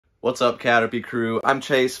What's up, Catrp crew? I'm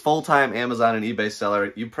Chase, full-time Amazon and eBay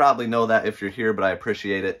seller. You probably know that if you're here, but I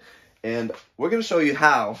appreciate it. And we're going to show you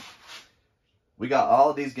how we got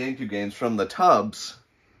all of these Gamecube games from the tubs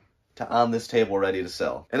to on this table ready to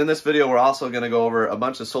sell. And in this video, we're also going to go over a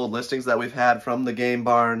bunch of sold listings that we've had from the game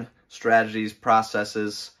barn, strategies,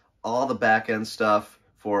 processes, all the back-end stuff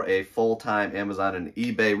for a full-time Amazon and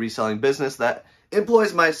eBay reselling business that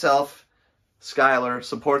employs myself, Skylar,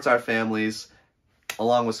 supports our families,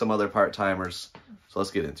 along with some other part-timers. So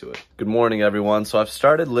let's get into it. Good morning, everyone. So I've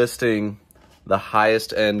started listing the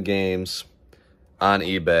highest end games on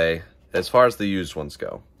eBay as far as the used ones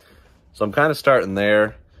go. So I'm kind of starting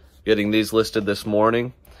there, getting these listed this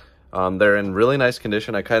morning. They're in really nice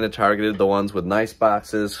condition. I kind of targeted the ones with nice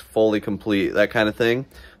boxes, fully complete, that kind of thing,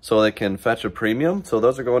 so they can fetch a premium. So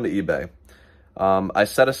those are going to eBay. I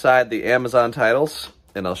set aside the Amazon titles,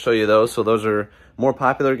 and I'll show you those. So those are more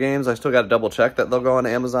popular games. I still got to double check that they'll go on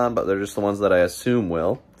Amazon, but they're just the ones that I assume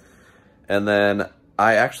will. And then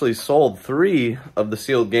I actually sold 3 of the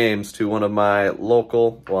sealed games to one of my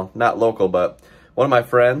local, well, not local, but one of my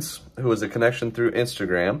friends who is a connection through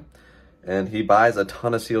Instagram, and he buys a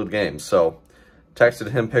ton of sealed games. So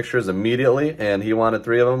texted him pictures immediately, and he wanted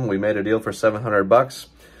 3 of them. We made a deal for 700 bucks.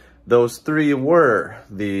 Those 3 were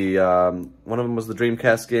the, one of them was the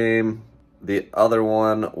Dreamcast game. The other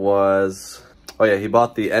one was, oh yeah, he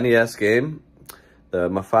bought the NES game, the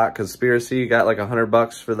Mafat Conspiracy, got like 100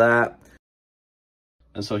 bucks for that.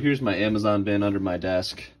 And so here's my Amazon bin under my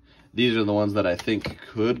desk. These are the ones that I think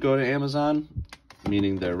could go to Amazon,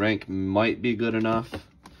 meaning their rank might be good enough.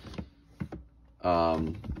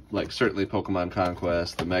 Like certainly Pokemon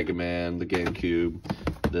Conquest, the Mega Man, the Gamecube,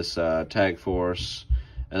 this Tag Force,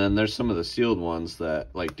 and then there's some of the sealed ones that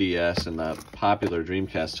like DS and the popular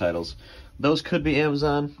Dreamcast titles. Those could be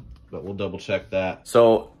Amazon, but we'll double check that.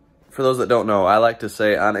 So for those that don't know, I like to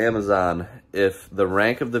say on Amazon, if the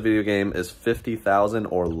rank of the video game is 50,000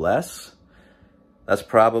 or less, that's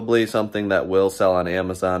probably something that will sell on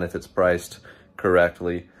Amazon if it's priced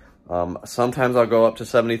correctly. Sometimes I'll go up to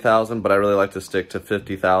 70,000, but I really like to stick to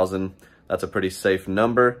 50,000. That's a pretty safe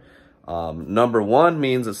number. Number 1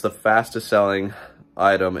 means it's the fastest selling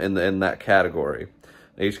item in that category.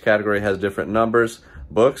 Each category has different numbers.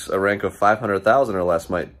 Books, a rank of 500,000 or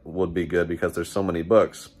less would be good because there's so many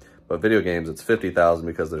books. But video games, it's 50,000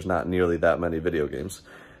 because there's not nearly that many video games.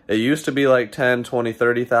 It used to be like 10, 20,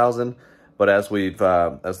 30,000, but as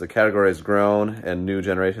the category has grown and new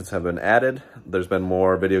generations have been added, there's been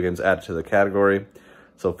more video games added to the category.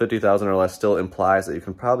 So 50,000 or less still implies that you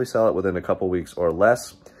can probably sell it within a couple weeks or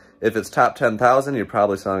less. If it's top 10,000, you're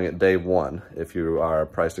probably selling it day 1 if you are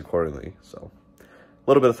priced accordingly. So a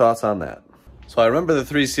little bit of thoughts on that. So I remember the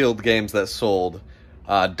 3 sealed games that sold.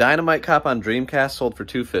 Dynamite Cop on Dreamcast sold for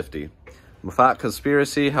 $250. Mafat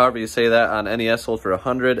Conspiracy, however you say that, on NES sold for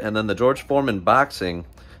 $100. And then the George Foreman Boxing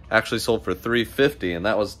actually sold for $350. And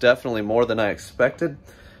that was definitely more than I expected.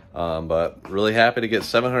 But really happy to get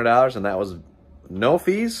 $700, and that was no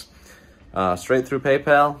fees, straight through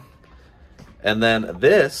PayPal. And then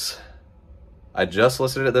this, I just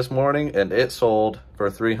listed it this morning, and it sold for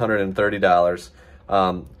 $330.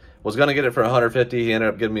 Was going to get it for $150. He ended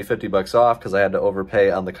up giving me 50 bucks off because I had to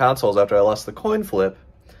overpay on the consoles after I lost the coin flip.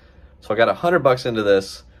 So I got 100 bucks into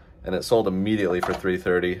this, and it sold immediately for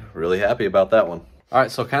 $330. Really happy about that one. All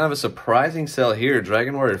right, so kind of a surprising sale here.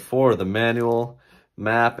 Dragon Warrior 4, the manual,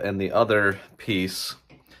 map, and the other piece.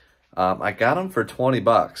 I got them for 20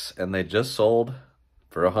 bucks, and they just sold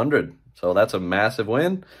for 100. So that's a massive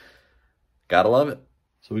win. Gotta love it.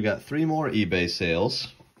 So we got 3 more eBay sales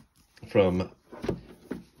from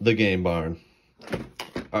the game barn.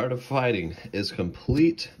 Art of Fighting is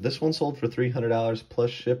complete. This one sold for $300 plus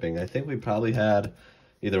shipping. I think we probably had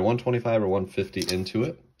either $125 or $150 into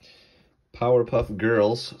it. Powerpuff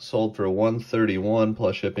Girls sold for $131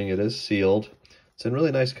 plus shipping. It is sealed. It's in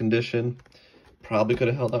really nice condition. Probably could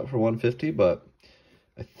have held out for $150, but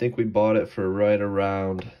I think we bought it for right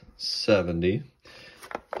around $70.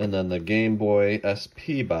 And then the Game Boy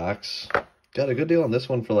SP box, got a good deal on this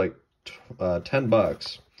one for like 10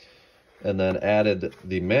 bucks. And then added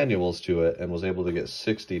the manuals to it and was able to get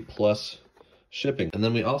 60 plus shipping. And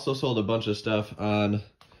then we also sold a bunch of stuff on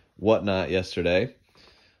Whatnot yesterday.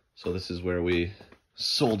 So this is where we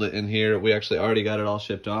sold it in here. We actually already got it all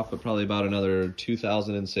shipped off, but probably about another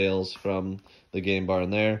 2,000 in sales from the game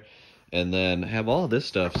barn there. And then have all of this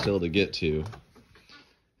stuff still to get to.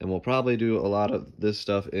 And we'll probably do a lot of this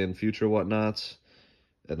stuff in future Whatnots.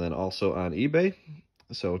 And then also on eBay.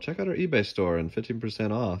 So check out our eBay store and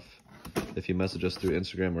 15% off if you message us through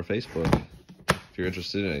Instagram or Facebook if you're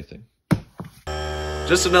interested in anything.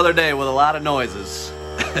 Just another day with a lot of noises.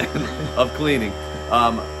 of cleaning.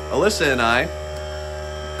 Alyssa and I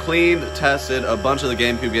cleaned, tested a bunch of the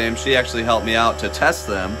GameCube games. She actually helped me out to test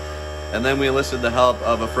them. And then we enlisted the help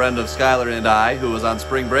of a friend of Skylar and I who was on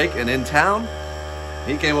spring break and in town.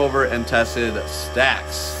 He came over and tested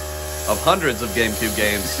stacks of hundreds of GameCube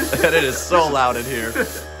games. And it is so loud in here.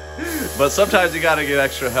 But sometimes you gotta get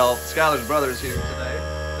extra help. Skylar's brother's here today,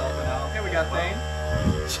 helping out. Here we got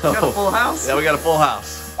Thane. So, We got a full house. Yeah, we got a full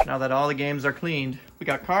house. Now that all the games are cleaned, we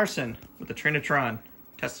got Carson with the Trinitron,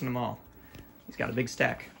 testing them all. He's got a big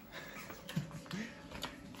stack.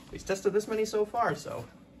 He's tested this many so far, so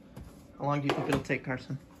how long do you think it'll take,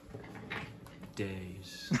 Carson?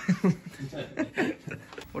 Days.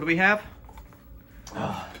 What do we have?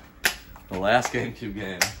 The last GameCube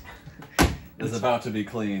game is about to be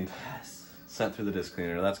cleaned. Yes. Sent through the disc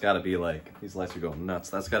cleaner. That's got to be like, these lights are going nuts.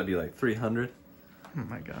 That's got to be like 300. Oh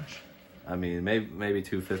my gosh. I mean, maybe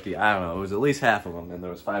 250. I don't know. It was at least half of them, and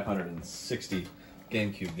there was 560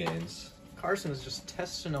 GameCube games. Carson is just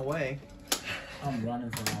testing away. I'm running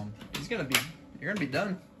from home. You're gonna be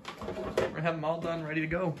done. We're gonna have them all done, ready to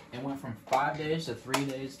go. It went from 5 days to 3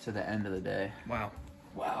 days to the end of the day. Wow.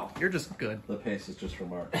 Wow. You're just good. The pace is just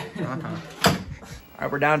remarkable. All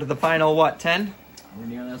right, we're down to the final, what, 10? We're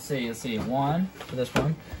near, let's see. 1 for this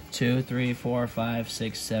one. 2, 3, 4, 5,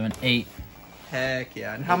 6, 7, 8. Heck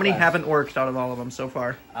yeah. And how many haven't worked out of all of them so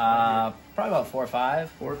far? Probably about 4 or 5.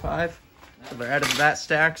 4 or 5? So they're out of that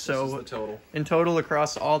stack, so This is the total. in total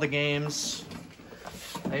across all the games,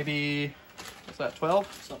 maybe, what's that,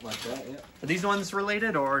 12? Something like that, yeah. Are these ones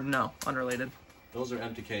related or no, unrelated? Those are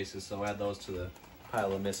empty cases, so add those to the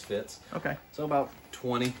pile of misfits. Okay. So about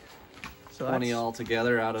 20. So 20 that's all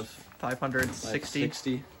together out of 560. like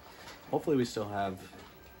 60. Hopefully we still have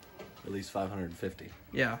at least 550.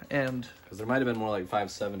 Yeah, and Because there might have been more like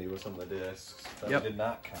 570 with some of the discs that Yep. we did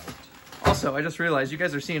not count. also, I just realized you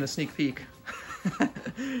guys are seeing a sneak peek.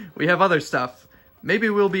 We have other stuff. Maybe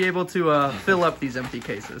we'll be able to fill up these empty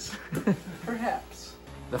cases. Perhaps.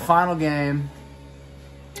 The final game.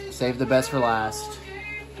 Save the best for last.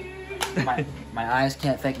 My eyes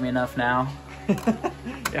can't thank me enough now.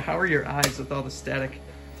 Yeah, how are your eyes with all the static?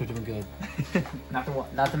 They're doing good.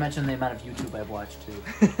 Not to mention the amount of YouTube I've watched too.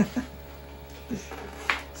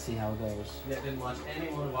 See how it goes. You didn't watch any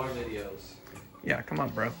one of our videos. Yeah, come on,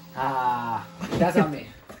 bro. That's on me.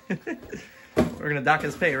 We're gonna dock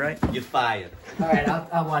his pay, right? You're fired. All right,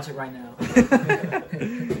 I'll watch it right now.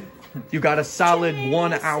 You got a solid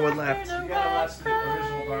 1 hour left. You gotta watch the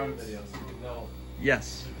original Barn videos so you know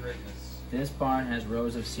Yes. the greatness. This barn has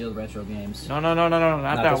rows of sealed retro games. No, not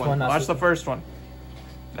that this one. one, not Watch this the one. first one.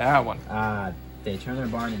 That one. They turn their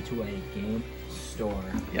barn into a game store.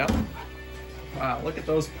 Yep. Wow, look at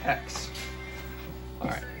those pecs. All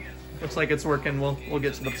right. Looks like it's working. We'll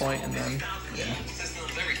get to the point and then yeah.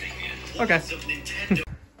 Okay.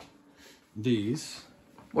 These.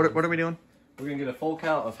 What are we doing? We're gonna get a full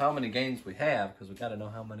count of how many games we have because we gotta know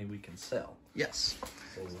how many we can sell. Yes.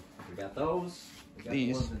 So we got those. We got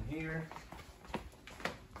These. the ones in here.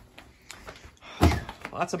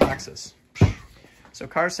 Lots of boxes. So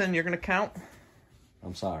Carson, you're gonna count.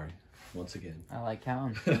 I'm sorry. Once again. I like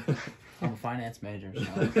counting. I'm a finance major,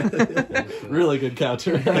 so Really good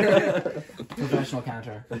counter. professional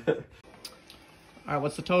counter. All right,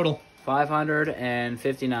 what's the total?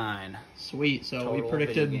 559. Sweet. So Total we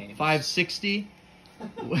predicted video games. 560.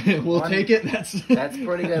 We'll take it. That's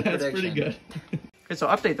pretty good That's pretty prediction. good. Okay, so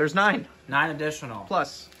update. There's 9 9 additional.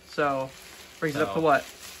 plus. So brings it up to So, what?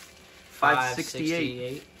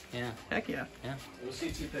 568. Yeah. Heck yeah. It was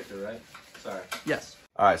CT Picker, right? Sorry. Yes.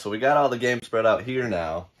 All right, so we got all the games spread out here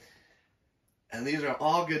now. And these are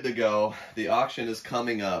all good to go. The auction is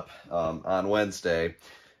coming up on Wednesday.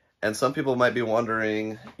 And some people might be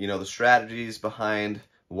wondering, you know, the strategies behind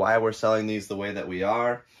why we're selling these the way that we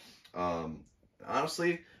are.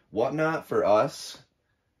 Honestly, Whatnot for us,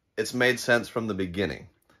 it's made sense from the beginning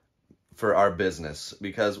for our business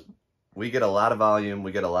because we get a lot of volume,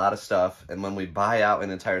 we get a lot of stuff, and when we buy out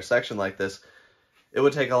an entire section like this, it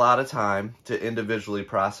would take a lot of time to individually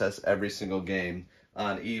process every single game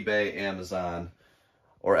on eBay, Amazon,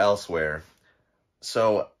 or elsewhere.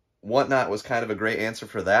 So Whatnot was kind of a great answer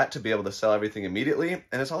for that, to be able to sell everything immediately.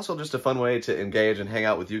 And it's also just a fun way to engage and hang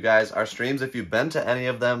out with you guys. Our streams, if you've been to any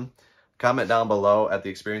of them, comment down below at the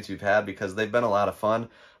experience you've had because they've been a lot of fun.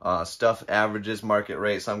 Stuff averages market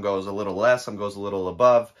rate. Some goes a little less, some goes a little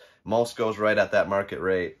above. Most goes right at that market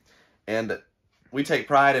rate. And we take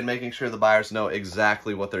pride in making sure the buyers know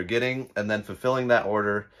exactly what they're getting and then fulfilling that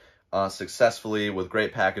order successfully with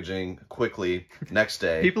great packaging quickly next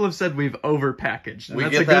day. People have said we've overpackaged. And We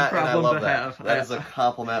that's get a good that, and I problem love to that. have. That is a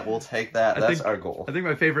compliment. We'll take that. That's our goal. I think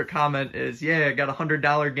my favorite comment is, yeah, I got a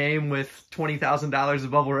 $100 game with $20,000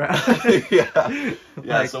 of bubble wrap.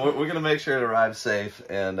 Yeah. So we're going to make sure it arrives safe.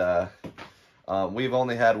 And we've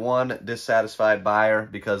only had one dissatisfied buyer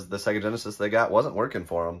because the Sega Genesis they got wasn't working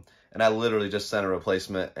for them. And I literally just sent a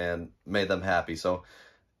replacement and made them happy. So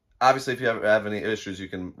obviously, if you have any issues, you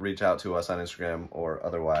can reach out to us on Instagram or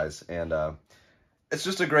otherwise. And it's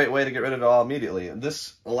just a great way to get rid of it all immediately.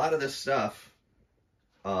 A lot of this stuff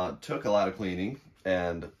took a lot of cleaning.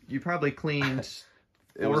 And you probably cleaned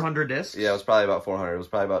 400 discs? Yeah, it was probably about 400. It was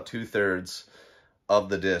probably about 2/3 of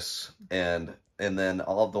the discs. And then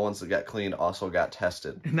all of the ones that got cleaned also got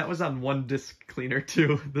tested. And that was on one disc cleaner,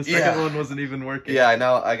 too. The second one wasn't even working. Yeah,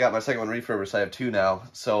 I got my second one refurbished. I have 2 now.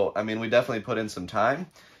 So, I mean, we definitely put in some time.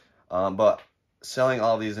 But selling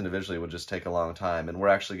all these individually would just take a long time. And we're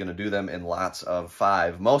actually going to do them in lots of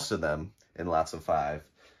 5, most of them in lots of 5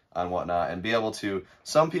 on whatnot. And be able to,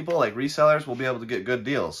 some people like resellers will be able to get good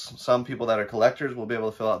deals. Some people that are collectors will be able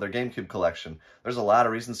to fill out their GameCube collection. There's a lot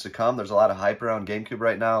of reasons to come. There's a lot of hype around GameCube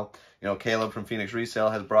right now. You know, Caleb from Phoenix Resale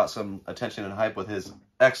has brought some attention and hype with his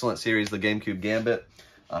excellent series, the GameCube Gambit.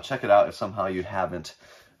 Check it out if somehow you haven't.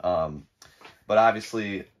 But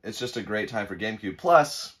obviously, it's just a great time for GameCube.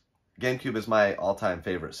 Plus, GameCube is my all-time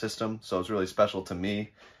favorite system, so it's really special to me.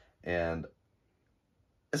 And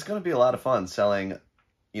it's going to be a lot of fun selling,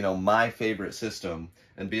 you know, my favorite system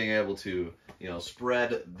and being able to, you know,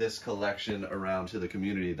 spread this collection around to the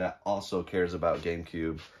community that also cares about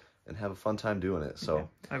GameCube. And have a fun time doing it. So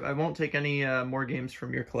I won't take any more games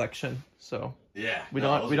from your collection. So yeah, we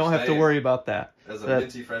don't have to worry about that. As a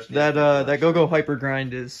minty fresh game that Go-Go Hyper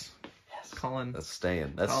Grind is calling. That's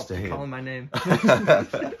staying. That's staying. Calling my name.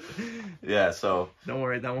 Yeah. So don't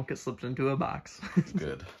worry, that won't get slipped into a box.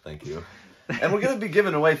 Good. Thank you. And we're gonna be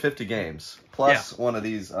giving away 50 games plus one of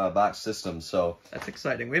these box systems. So that's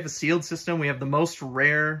exciting. We have a sealed system. We have the most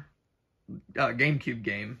rare GameCube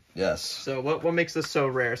game. Yes. So what makes this so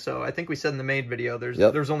rare? So I think we said in the made video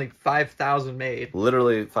there's only 5,000 made.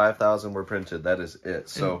 Literally 5,000 were printed. That is it.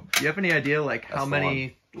 So and do you have any idea like how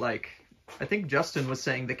many like I think Justin was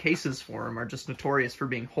saying the cases for them are just notorious for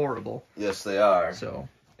being horrible. Yes, they are. So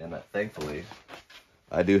and thankfully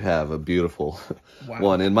I do have a beautiful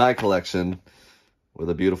one in my collection with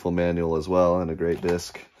a beautiful manual as well and a great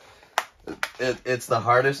disc. It's the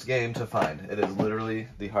hardest game to find. It is literally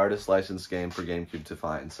the hardest licensed game for GameCube to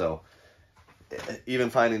find. So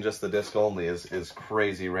even finding just the disc only is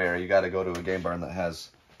crazy rare. You got to go to a game barn that has,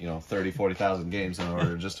 you know, 30, 40,000 games in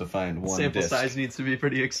order just to find one sample disc. size needs to be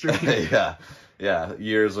pretty extreme. Yeah.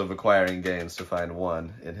 Years of acquiring games to find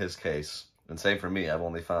one in his case. And same for me. I've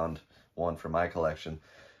only found one for my collection.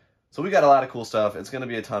 So we got a lot of cool stuff. It's going to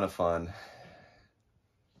be a ton of fun.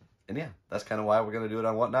 And yeah, that's kind of why we're going to do it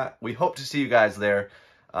on Whatnot. We hope to see you guys there.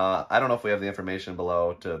 I don't know if we have the information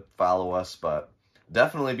below to follow us, but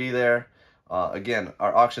definitely be there. Again,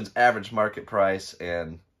 our auction's average market price,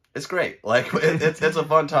 and it's great. Like, it's a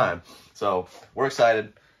fun time. So we're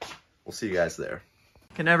excited. We'll see you guys there.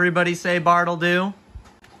 Can everybody say Bartle do?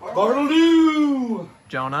 Bartle do!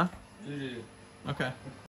 Jonah? Okay.